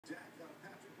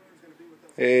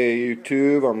Hey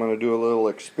YouTube, I'm going to do a little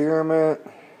experiment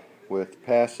with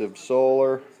passive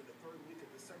solar.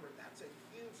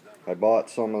 I bought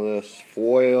some of this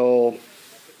foil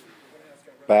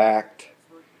backed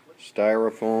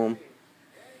styrofoam.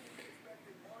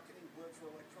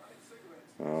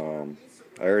 I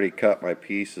already cut my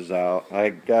pieces out. I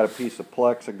got a piece of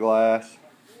plexiglass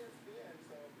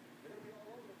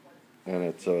and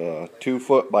it's a 2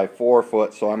 foot by 4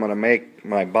 foot, so I'm going to make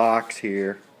my box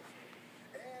here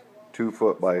 2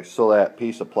 foot by, so that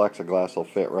piece of plexiglass will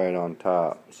fit right on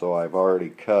top. So I've already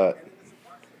cut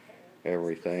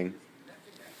everything.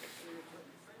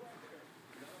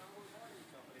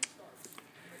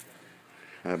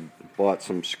 I bought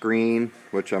some screen,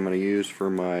 which I'm going to use for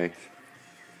my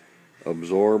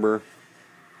absorber,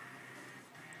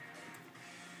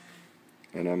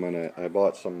 and I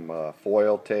bought some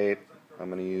foil tape. I'm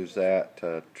going to use that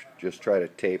to just try to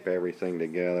tape everything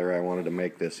together. I wanted to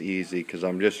make this easy because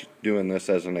I'm just doing this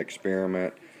as an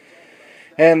experiment,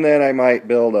 and then I might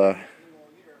build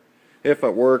if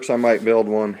it works, I might build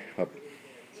one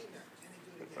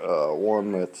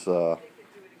that's a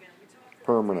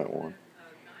permanent one.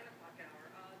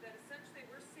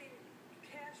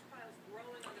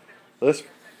 This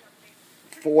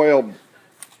foil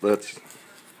that's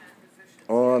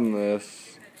on this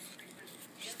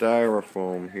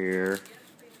styrofoam here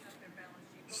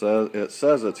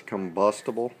says it's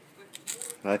combustible.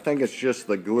 I think it's just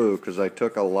the glue, because I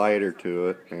took a lighter to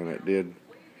it and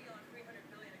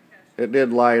it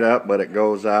did light up, but it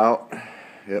goes out.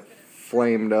 It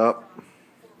flamed up.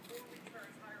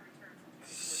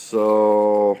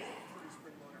 So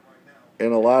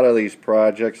in a lot of these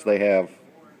projects they have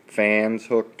fans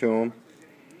hooked to them,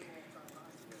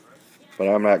 but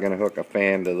I'm not going to hook a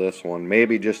fan to this one.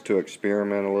 Maybe just to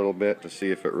experiment a little bit to see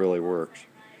if it really works.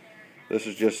 This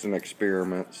is just an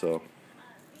experiment, so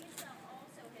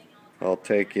I'll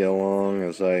take you along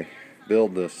as I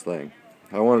build this thing.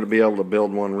 I wanted to be able to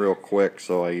build one real quick,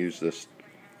 so I use this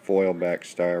foil back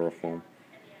styrofoam.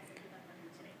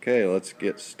 Okay, let's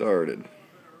get started.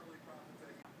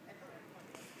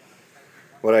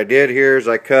 What I did here is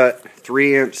I cut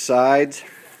 3-inch sides,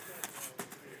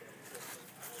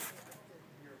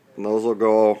 and those will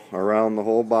go around the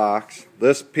whole box.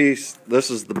 This piece,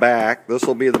 this is the back. This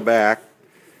will be the back.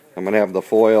 I'm going to have the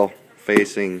foil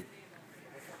facing,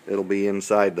 it'll be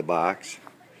inside the box.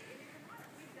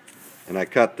 And I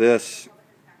cut this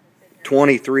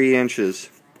 23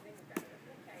 inches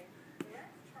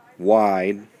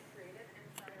wide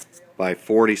by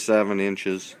 47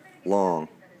 inches long.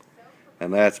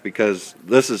 And that's because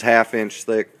this is 1/2 inch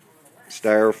thick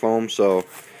styrofoam, so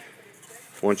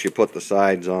once you put the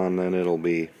sides on, then it'll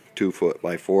be 2 foot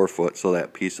by 4 foot, so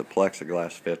that piece of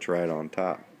plexiglass fits right on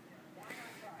top.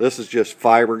 This is just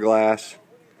fiberglass,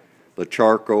 the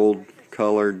charcoal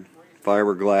colored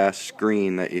fiberglass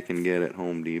screen that you can get at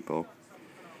Home Depot,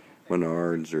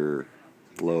 Menards, or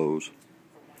Lowe's.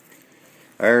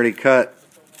 I already cut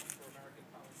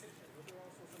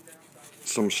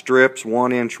some strips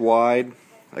 1 inch wide.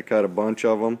 I cut a bunch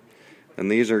of them, and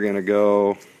these are going to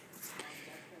go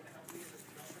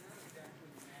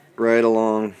right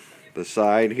along the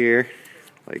side here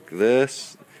like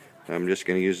this. I'm just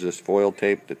going to use this foil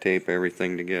tape to tape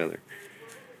everything together.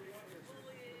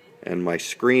 And my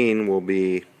screen will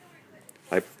be,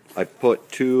 I put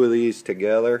 2 of these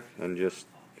together and just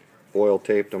foil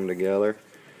taped them together,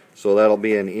 so that'll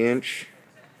be 1 inch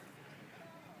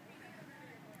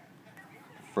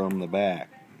from the back,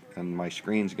 and my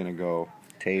screen's going to go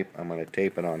tape. I'm going to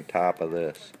tape it on top of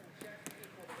this.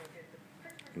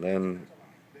 Then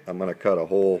I'm going to cut a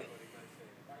hole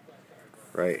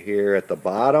right here at the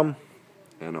bottom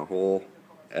and a hole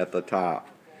at the top,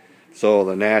 so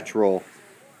the natural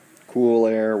cool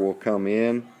air will come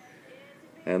in,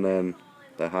 and then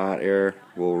the hot air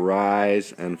will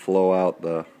rise and flow out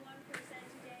the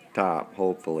top,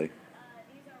 hopefully.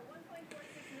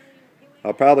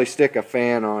 I'll probably stick a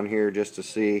fan on here just to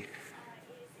see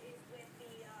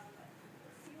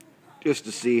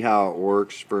how it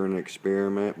works for an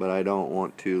experiment, but I don't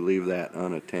want to leave that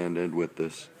unattended with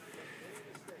this.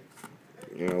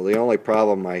 You know, the only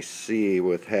problem I see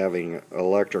with having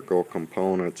electrical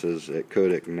components is it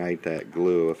could ignite that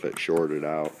glue if it shorted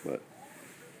out, but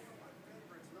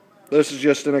this is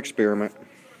just an experiment.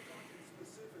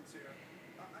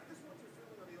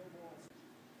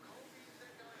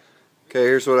 Okay,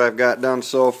 here's what I've got done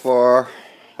so far.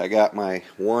 I got my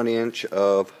 1 inch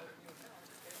of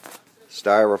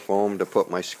styrofoam to put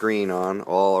my screen on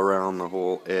all around the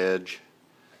whole edge.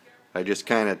 I just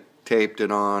kind of taped it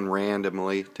on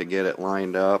randomly to get it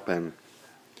lined up and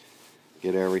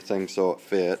get everything so it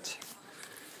fits.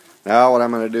 Now what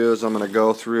I'm going to do is I'm going to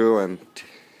go through and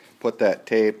put that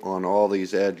tape on all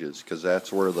these edges, because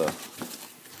that's where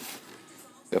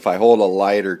if I hold a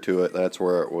lighter to it, that's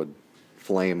where it would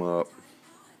flame up.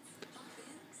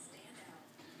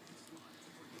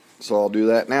 So I'll do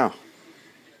that now.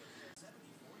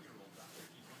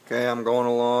 Okay, I'm going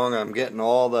along. I'm getting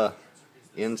all the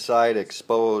inside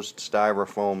exposed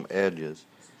styrofoam edges.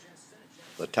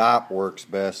 The top works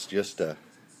best just to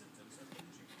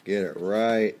get it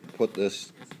right. Put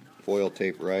this foil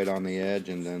tape right on the edge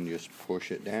and then just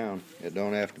push it down. It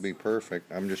don't have to be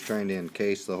perfect. I'm just trying to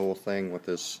encase the whole thing with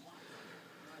this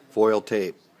foil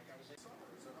tape.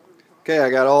 Okay, I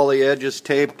got all the edges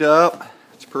taped up.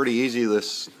 It's pretty easy.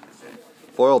 This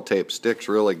foil tape sticks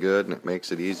really good and it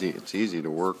makes it easy. It's easy to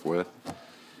work with.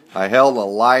 I held a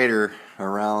lighter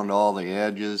around all the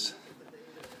edges.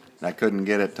 I couldn't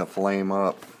get it to flame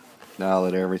up now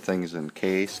that everything's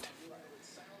encased.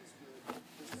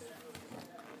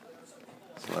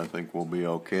 So I think we'll be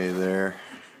okay there.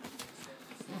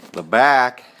 The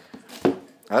back,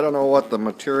 I don't know what the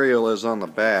material is on the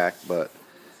back, but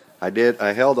I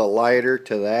held a lighter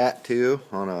to that too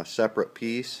on a separate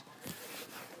piece,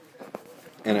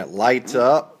 and it lights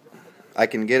up. I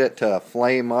can get it to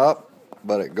flame up,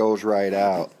 but it goes right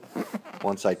out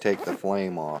once I take the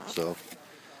flame off. So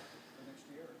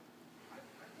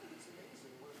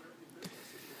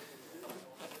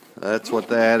that's what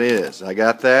that is. I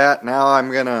got that. Now I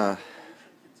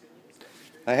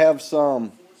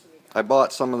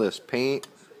bought some of this paint,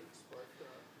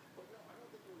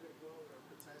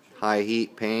 high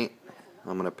heat paint.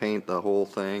 I'm going to paint the whole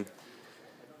thing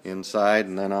inside,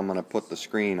 and then I'm going to put the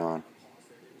screen on.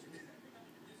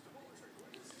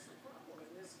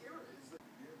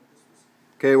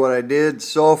 Okay, what I did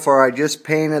so far, I just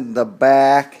painted the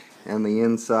back and the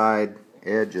inside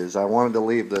edges. I wanted to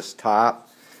leave this top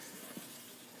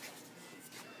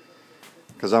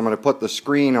because I'm going to put the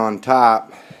screen on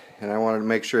top, and I wanted to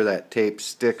make sure that tape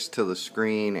sticks to the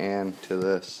screen and to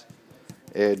this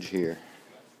edge here.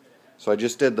 So I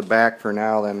just did the back for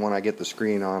now, then when I get the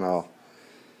screen on, I'll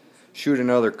shoot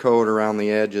another coat around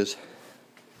the edges.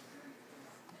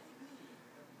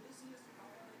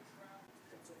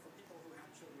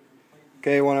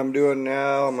 Okay, what I'm doing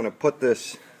now, I'm going to put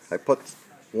this, I put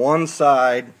one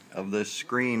side of this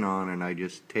screen on and I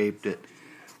just taped it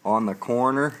on the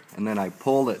corner, and then I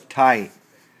pulled it tight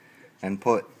and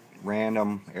put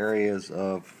random areas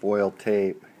of foil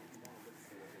tape,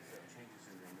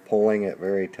 pulling it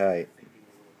very tight.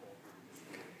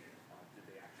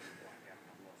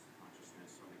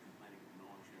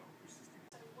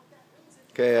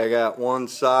 Okay, I got one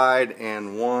side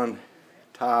and one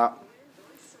top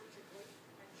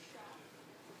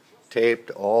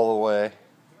taped all the way,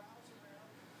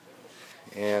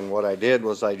 and what I did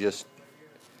was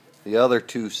the other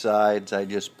two sides I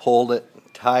just pulled it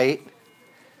tight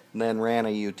and then ran a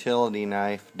utility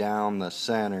knife down the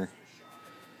center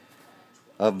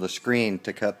of the screen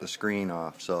to cut the screen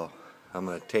off. So I'm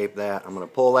going to tape that. I'm going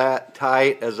to pull that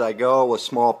tight as I go with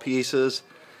small pieces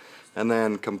and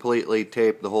then completely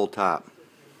tape the whole top.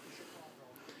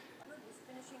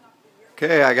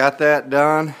 Okay, I got that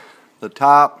done. The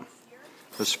top,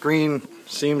 the screen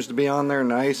seems to be on there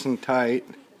nice and tight.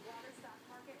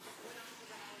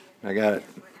 I got it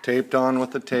taped on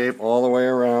with the tape all the way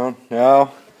around.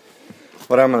 Now,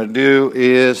 what I'm going to do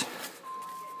is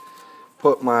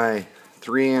put my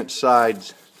 3-inch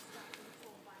sides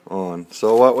on.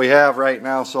 So what we have right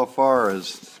now so far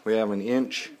is we have an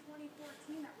inch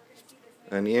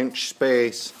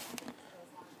space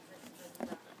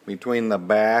between the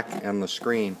back and the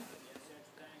screen.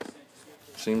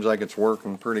 Seems like it's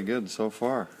working pretty good so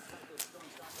far.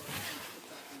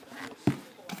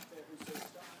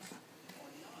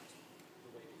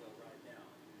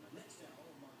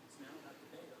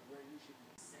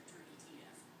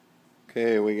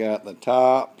 Okay, we got the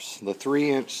tops, the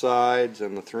 3-inch sides,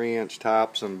 and the 3-inch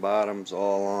tops and bottoms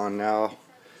all on now.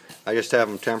 I just have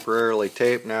them temporarily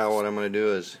taped. Now what I'm going to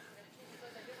do is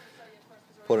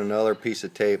put another piece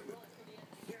of tape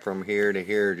from here to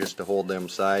here just to hold them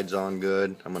sides on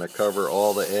good. I'm going to cover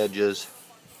all the edges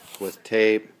with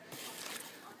tape.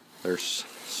 There's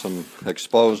some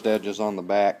exposed edges on the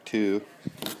back too,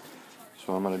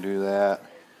 so I'm going to do that.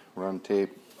 Run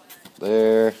tape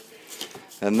there,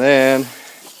 and then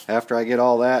after I get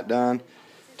all that done,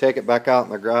 take it back out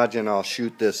in the garage and I'll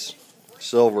shoot this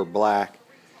silver black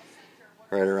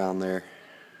right around there.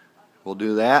 We'll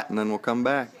do that and then we'll come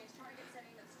back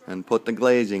and put the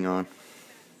glazing on.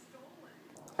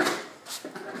 Okay,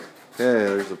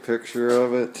 there's a picture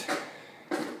of it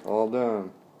all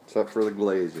done except for the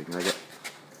glazing. I got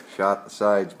shot the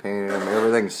sides, painted them.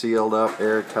 Everything's sealed up,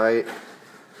 airtight.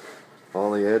 All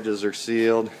the edges are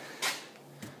sealed.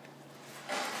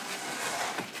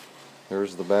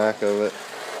 There's the back of it.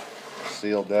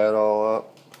 Sealed that all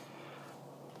up.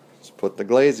 Let's put the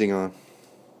glazing on.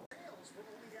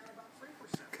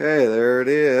 Okay, there it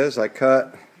is. I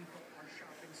cut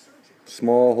a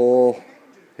small hole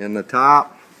in the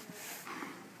top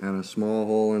and a small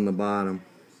hole in the bottom.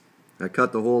 I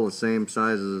cut the hole the same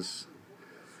size as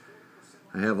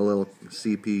I have a little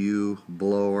CPU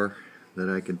blower that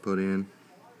I can put in.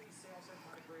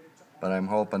 But I'm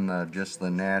hoping that just the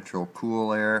natural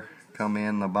cool air come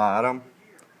in the bottom.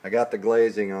 I got the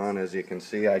glazing on, as you can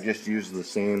see. I just used the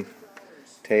same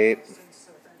tape.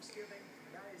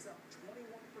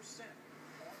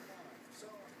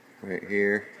 Right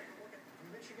here.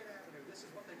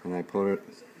 And I put it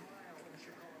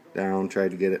down,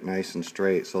 tried to get it nice and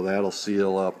straight, so that'll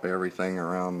seal up everything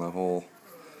around the whole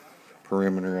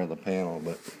perimeter of the panel.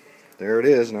 But there it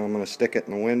is. Now I'm going to stick it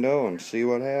in the window and see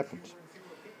what happens.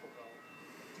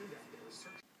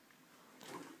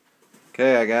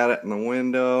 Okay, I got it in the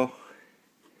window.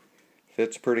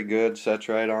 Fits pretty good, sets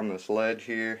right on this ledge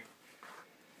here.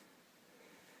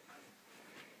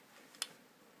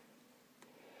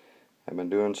 I've been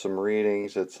doing some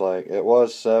readings. It's like, it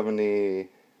was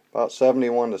about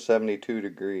 71 to 72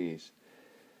 degrees.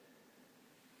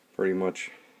 Pretty much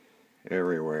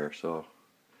everywhere, so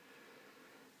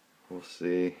we'll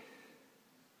see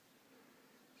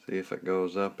if it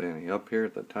goes up any. Up here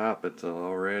at the top, it's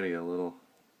already a little,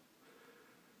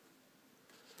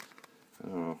 I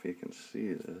don't know if you can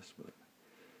see this, but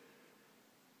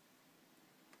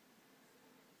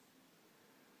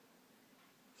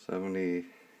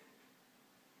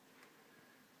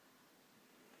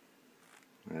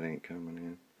that ain't coming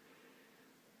in.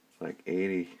 It's like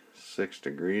 86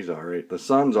 degrees already. The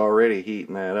sun's already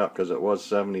heating that up because it was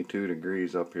 72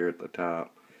 degrees up here at the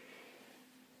top.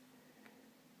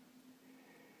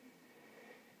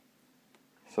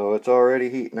 So it's already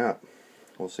heating up.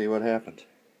 We'll see what happens.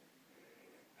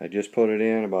 I just put it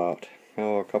in about,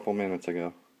 a couple minutes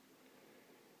ago.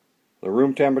 The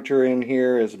room temperature in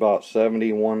here is about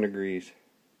 71 degrees.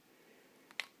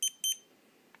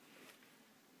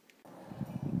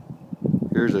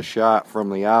 Here's a shot from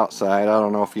the outside. I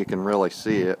don't know if you can really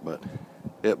see it, but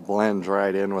it blends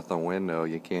right in with the window.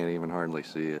 You can't even hardly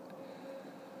see it.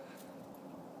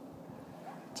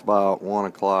 It's about 1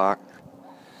 o'clock.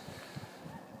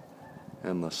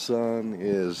 And the sun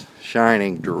is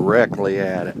shining directly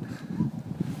at it.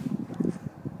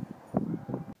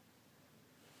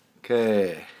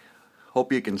 Okay,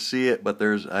 hope you can see it, but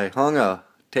I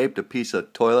taped a piece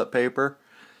of toilet paper,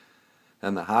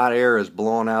 and the hot air is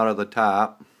blowing out of the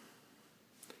top.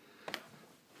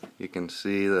 You can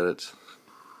see that it's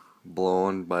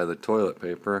blowing by the toilet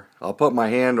paper. I'll put my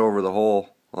hand over the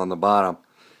hole on the bottom.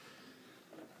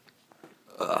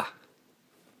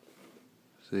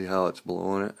 See how it's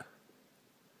blowing it?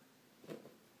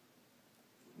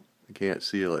 I can't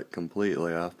seal it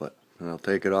completely off, but I'll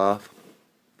take it off,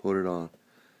 put it on.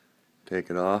 Take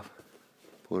it off,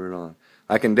 put it on.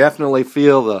 I can definitely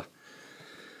feel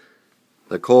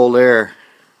the cold air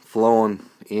flowing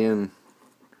in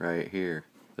right here.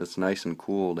 It's nice and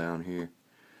cool down here.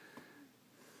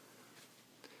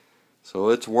 So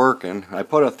it's working. I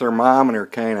put a thermometer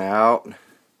kind of out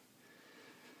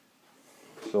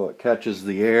so it catches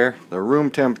the air. The room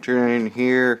temperature in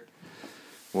here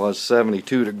was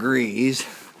 72 degrees.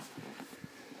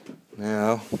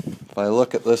 Now, if I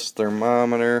look at this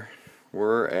thermometer,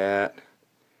 we're at,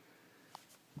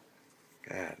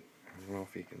 God, I don't know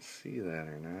if you can see that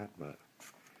or not, but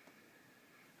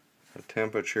the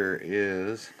temperature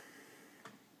is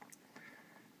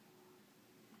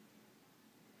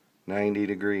 90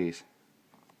 degrees.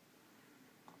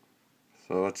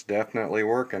 So it's definitely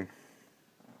working.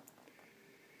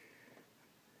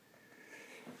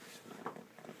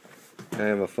 I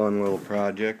have a fun little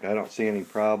project. I don't see any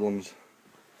problems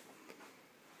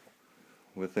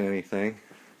with anything.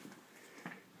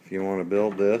 If you want to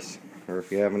build this, or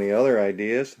if you have any other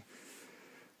ideas,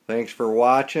 thanks for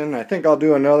watching. I think I'll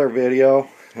do another video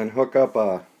and hook up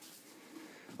a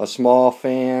small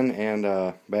fan and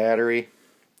a battery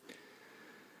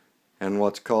and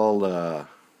what's called a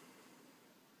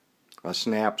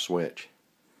snap switch.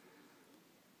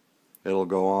 It'll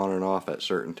go on and off at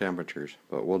certain temperatures,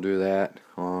 but we'll do that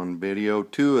on video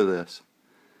 2 of this.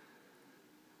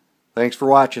 Thanks for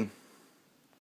watching.